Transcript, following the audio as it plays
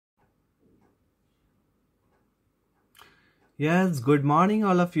Yes, good morning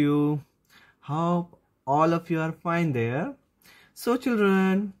all of you. Hope all of you are fine there. So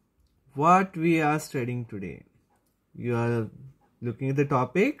children, what we are studying today? You are looking at the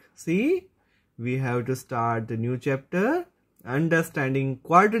topic. See, we have to start the new chapter, Understanding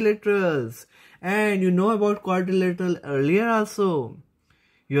Quadrilaterals. And you know about quadrilateral earlier also.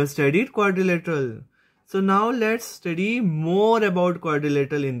 You have studied quadrilateral. So now let's study more about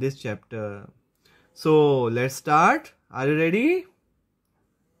quadrilateral in this chapter. So let's start. Are you ready?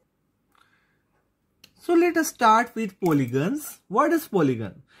 So let us start with polygons. What is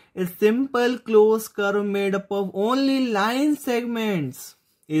polygon? A simple closed curve made up of only line segments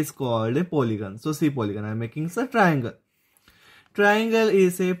is called a polygon. So see polygon, I am making a triangle. Triangle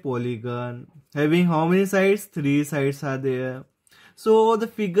is a polygon having how many sides? 3 sides are there. So the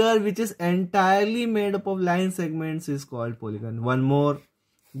figure which is entirely made up of line segments is called polygon. One more.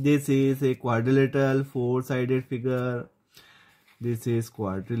 This is a quadrilateral 4-sided figure. This is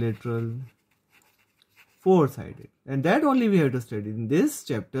quadrilateral 4-sided. And that only we have to study in this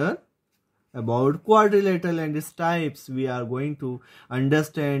chapter about quadrilateral and its types. We are going to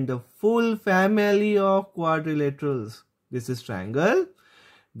understand the full family of quadrilaterals. This is triangle.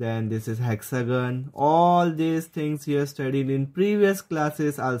 Then this is hexagon. All these things you have studied in previous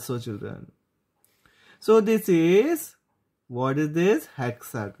classes also, children. So this is, what is this?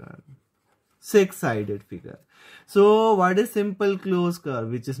 Hexagon. 6-sided figure. So what is simple closed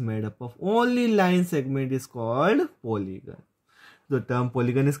curve which is made up of only line segment is called polygon. The term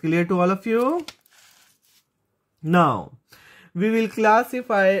polygon is clear to all of you. Now we will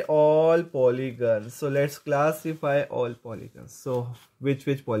classify all polygons. So let's classify all polygons. So which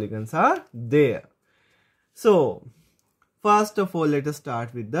polygons are there? So first of all, let us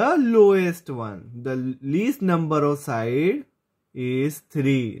start with the lowest one. The least number of sides is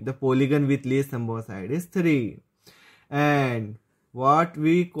 3. The polygon with least number of sides is 3. And what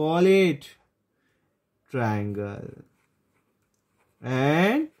we call it? Triangle.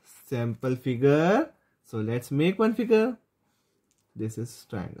 And sample figure. So let's make one figure. This is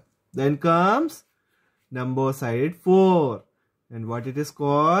triangle. Then comes number of sides 4. And what it is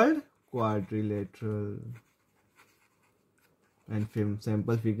called? Quadrilateral. And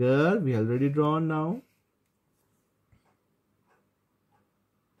sample figure we already drawn now.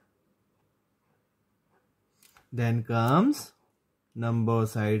 Then comes number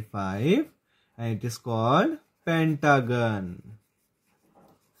side 5 and it is called pentagon.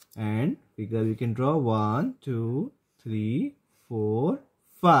 And figure we can draw 1, 2, 3, 4,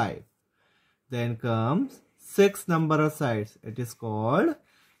 5. Then comes 6 number of sides. It is called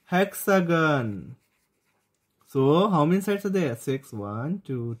hexagon. So how many sides are there? 6, 1,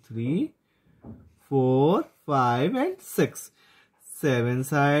 2, 3, 4, 5 and 6. 7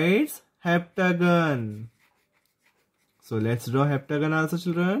 sides, heptagon. So let's draw heptagon also,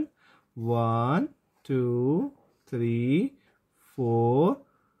 children. 1, 2, 3, 4,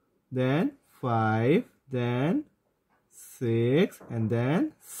 then 5, then 6 and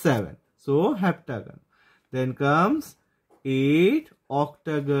then 7. So heptagon. Then comes 8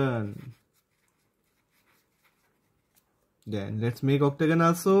 octagon. Then let's make octagon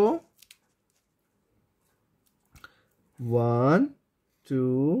also. 1,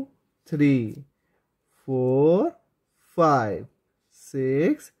 2, 3, 4, 5,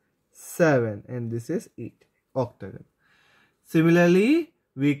 6, 7 and this is 8 octagon. Similarly,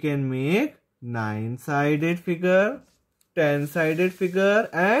 we can make 9-sided figure, 10-sided figure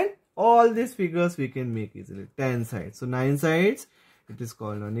and all these figures we can make easily. 10 sides. So 9 sides, it is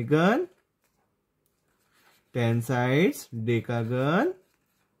called nonagon. 10 sides, decagon.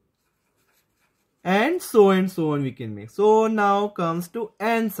 And so on we can make. So now comes to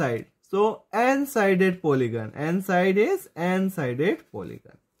n side. So n-sided polygon. N side is n-sided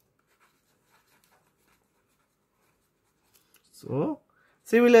polygon. So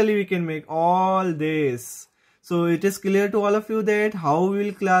similarly we can make all this. So it is clear to all of you that how we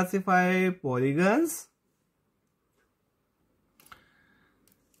will classify polygons.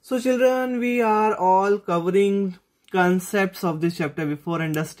 So children, we are all covering concepts of this chapter before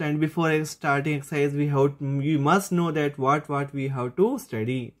starting exercise. We must know that what we have to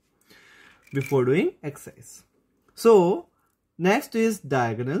study before doing exercise. So next is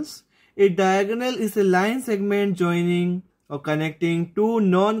diagonals. A diagonal is a line segment joining or connecting two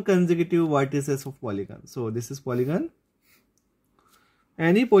non-consecutive vertices of polygon. So this is polygon.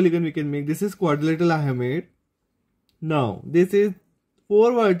 Any polygon we can make. This is quadrilateral I have made. Now this is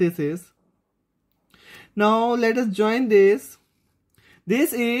 4 vertices. Now let us join this.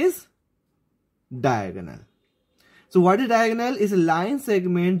 This is diagonal. So what is diagonal? Is a line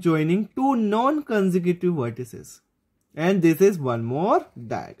segment joining two non-consecutive vertices. and this is one more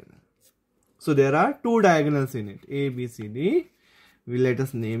diagonal. So there are two diagonals in it, A, B, C, D. Let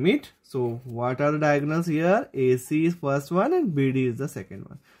us name it. So what are the diagonals here? AC is first one and BD is the second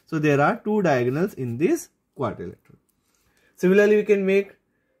one. So there are two diagonals in this quadrilateral. Similarly, we can make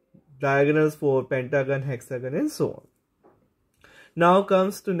diagonals for pentagon, hexagon and so on. Now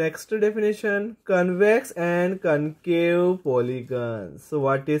comes to next definition, convex and concave polygons. So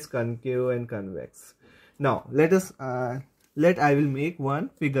what is concave and convex? Now let us I will make one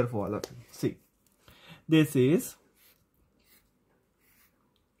figure for all of you. See, this is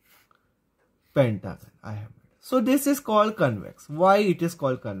pentagon I have made. So this is called convex. Why it is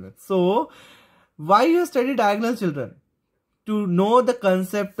called convex? So why you study diagonal, children? To know the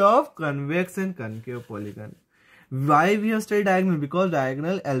concept of convex and concave polygon. Why we have studied diagonal? Because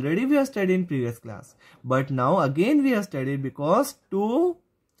diagonal already we have studied in previous class. But now again we have studied because to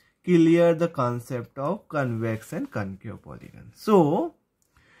clear the concept of convex and concave polygon. So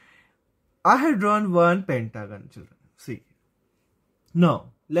I have drawn one pentagon, children. See.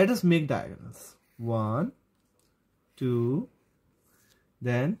 Now let us make diagonals. 1, 2,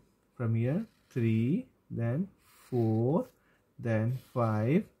 then from here 3, then 4, then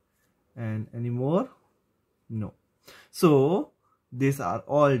 5, and any more? No. So these are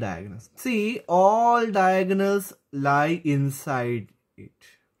all diagonals. See, all diagonals lie inside it.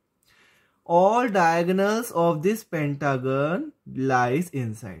 All diagonals of this pentagon lies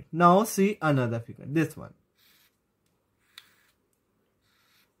inside. Now see another figure, this one.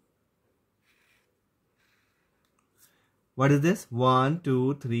 What is this? 1,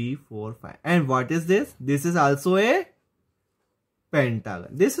 2, 3, 4, 5. And what is this? This is also a pentagon.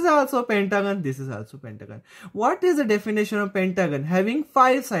 This is also pentagon. This is also pentagon. What is the definition of pentagon? Having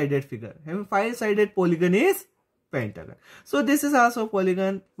five-sided figure. Having five-sided polygon is pentagon. So this is also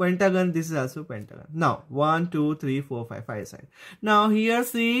polygon, pentagon. This is also pentagon. Now 1, 2, 3, 4, 5, 5 side. Now here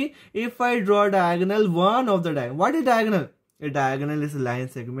see, if I draw diagonal, one of the diagonal. What is diagonal? A diagonal is a line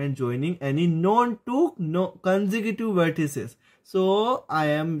segment joining any consecutive vertices. So I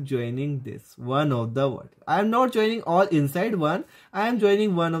am joining this one of the vertices. I am not joining all inside one. I am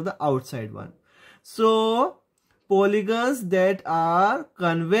joining one of the outside one. So polygons that are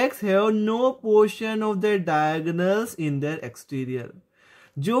convex have no portion of their diagonals in their exterior.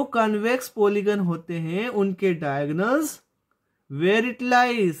 जो convex polygon होते हैं उनके diagonals where it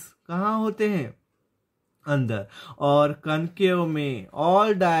lies, कहाँ होते हैं? अंदर. और concave में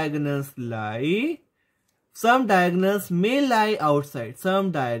all diagonals lie. Some diagonals may lie outside.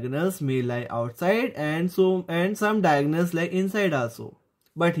 Some diagonals may lie outside, and some diagonals lie inside also.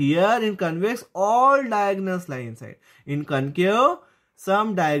 But here in convex, all diagonals lie inside. In concave,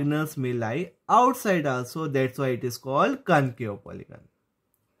 some diagonals may lie outside also. That's why it is called concave polygon.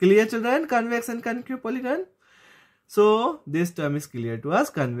 Clear, children? Convex and concave polygon. So this term is clear to us.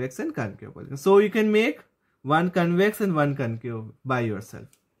 Convex and concave polygon. So you can make one convex and one concave by yourself.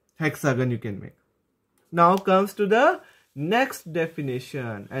 Hexagon you can make. Now comes to the next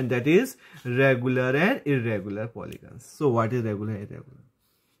definition, and that is regular and irregular polygons. So what is regular and irregular?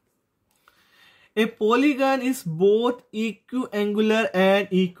 A polygon is both equiangular and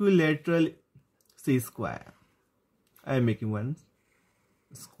equilateral. See, square. I am making one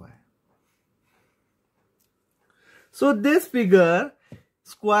square. So this figure,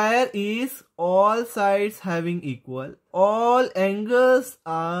 square is all sides having equal, all angles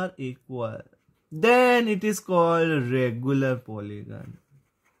are equal. Then it is called regular polygon.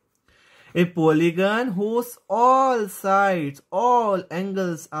 A polygon whose all sides, all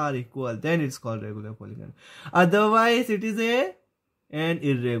angles are equal, then it's called regular polygon. Otherwise, it is an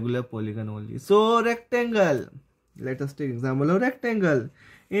irregular polygon only. So rectangle. Let us take example of rectangle.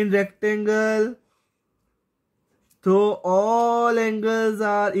 In rectangle, though all angles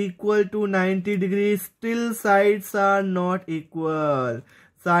are equal to 90 degrees, still sides are not equal.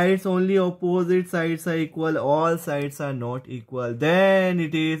 Sides only opposite sides are equal, all sides are not equal. Then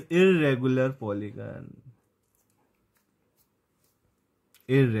it is irregular polygon.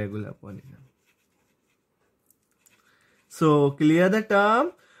 Irregular polygon. So clear the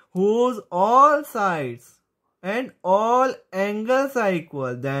term, whose all sides and all angles are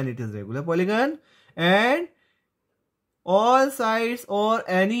equal, then it is regular polygon. And all sides or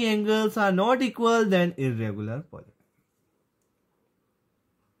any angles are not equal, then irregular polygon.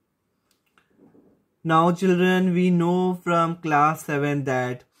 Now children, we know from class 7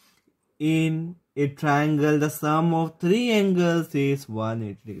 that in a triangle the sum of three angles is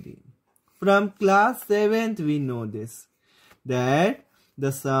 180 degree. From class 7th we know this, that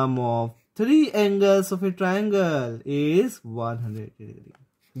the sum of three angles of a triangle is 180 degree.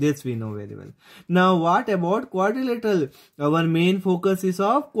 This we know very well. Now what about quadrilateral? Our main focus is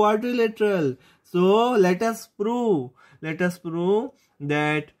of quadrilateral. So let us prove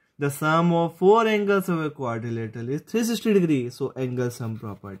that the sum of 4 angles of a quadrilateral is 360 degrees. So angle sum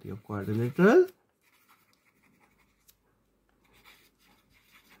property of quadrilateral.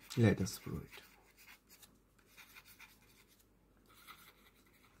 Let us prove it.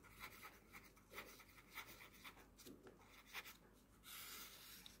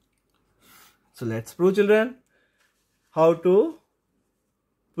 So let's prove, children. How to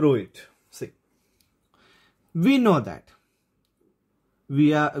prove it? See, we know that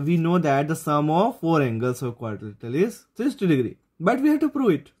the sum of 4 angles of quadrilateral is 360 degree, but we have to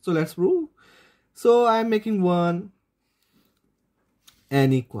prove it. So let's prove. So I am making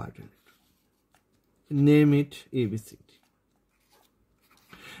any quadrilateral. Name it ABCD.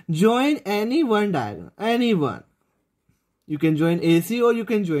 Join any one diagonal, any one. You can join AC or you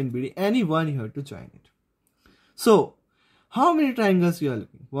can join BD. Any one you have to join it. So, how many triangles you are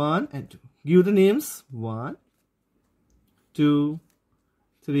looking? 1 and 2. Give the names. 1, 2,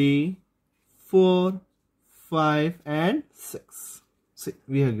 3, 4, 5 and 6. See,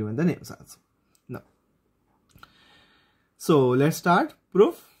 we have given the names also. Now, so let's start.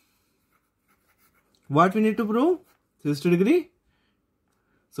 Proof. What we need to prove? 360 degree.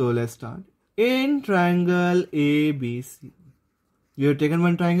 So let's start. In triangle ABC, we have taken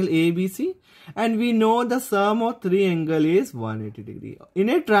one triangle ABC and we know the sum of 3 angles is 180 degree. In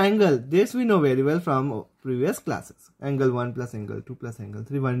a triangle, this we know very well from previous classes. Angle 1 plus angle 2 plus angle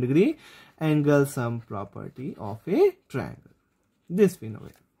 3, 1 degree. Angle sum property of a triangle. This we know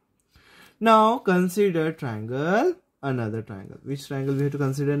very well. Now consider triangle, another triangle. Which triangle we have to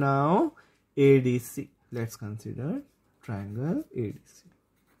consider now? ADC. Let's consider triangle ADC.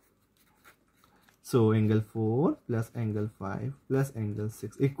 So angle 4 plus angle 5 plus angle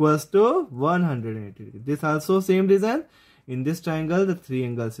 6 equals to 180 degree. This also same reason. In this triangle the 3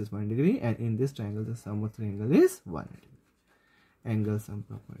 angles is 1 degree and in this triangle the sum of 3 angles is 180 degree. Angle sum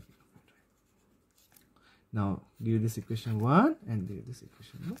property. Now give this equation 1 and give this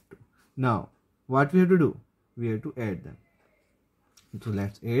equation 2. Now what we have to do? We have to add them. So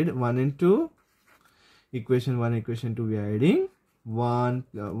let's add 1 and 2. Equation 1, equation 2 we are adding. 1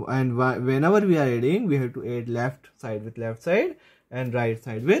 and whenever we are adding, we have to add left side with left side and right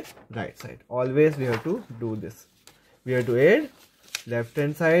side with right side. Always we have to do this. We have to add left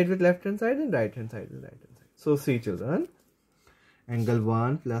hand side with left hand side and right hand side with right hand side. So see, children, angle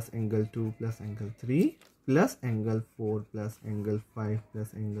 1 plus angle 2 plus angle 3 plus angle 4 plus angle 5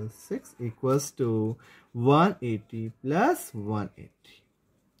 plus angle 6 equals to 180 plus 180.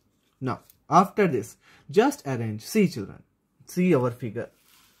 Now after this, just arrange. See, children, see our figure,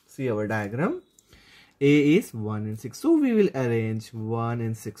 see our diagram. A is 1 and 6. So we will arrange 1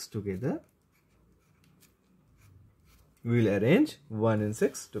 and 6 together. We will arrange 1 and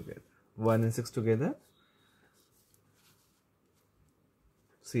 6 together. 1 and 6 together.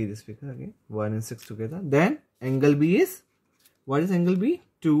 See this figure again. 1 and 6 together. Then angle B is, what is angle B?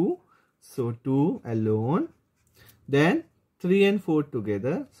 2. So 2 alone. Then 3 and 4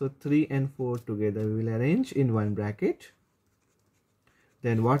 together. So 3 and 4 together we will arrange in one bracket.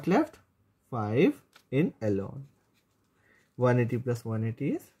 Then what left? 5 in alone. 180 plus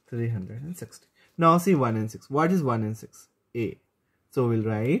 180 is 360. Now see 1 and 6. What is 1 and 6? A. So we'll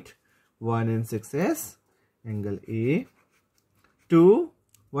write 1 and 6 as angle A. 2.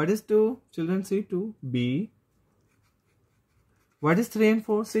 What is 2? Children, see 2. B. What is 3 and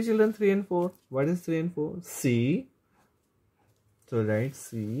 4? See, children, 3 and 4. What is 3 and 4? C. So write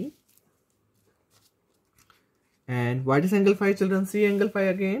C. And what is angle 5, children? See angle 5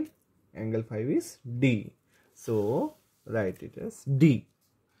 again. Angle 5 is D. So write it as D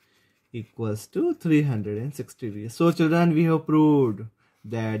equals to 360 degrees. So children, we have proved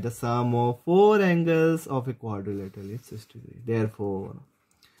that the sum of 4 angles of a quadrilateral is 60 degrees. Therefore,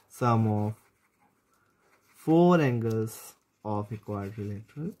 sum of 4 angles of a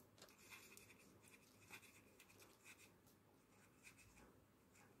quadrilateral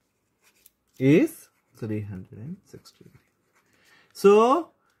is 360 degrees. So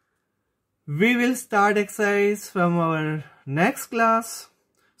we will start exercise from our next class.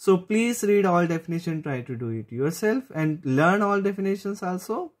 So please read all definition, try to do it yourself and learn all definitions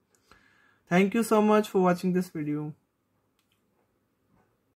also. Thank you so much for watching this video.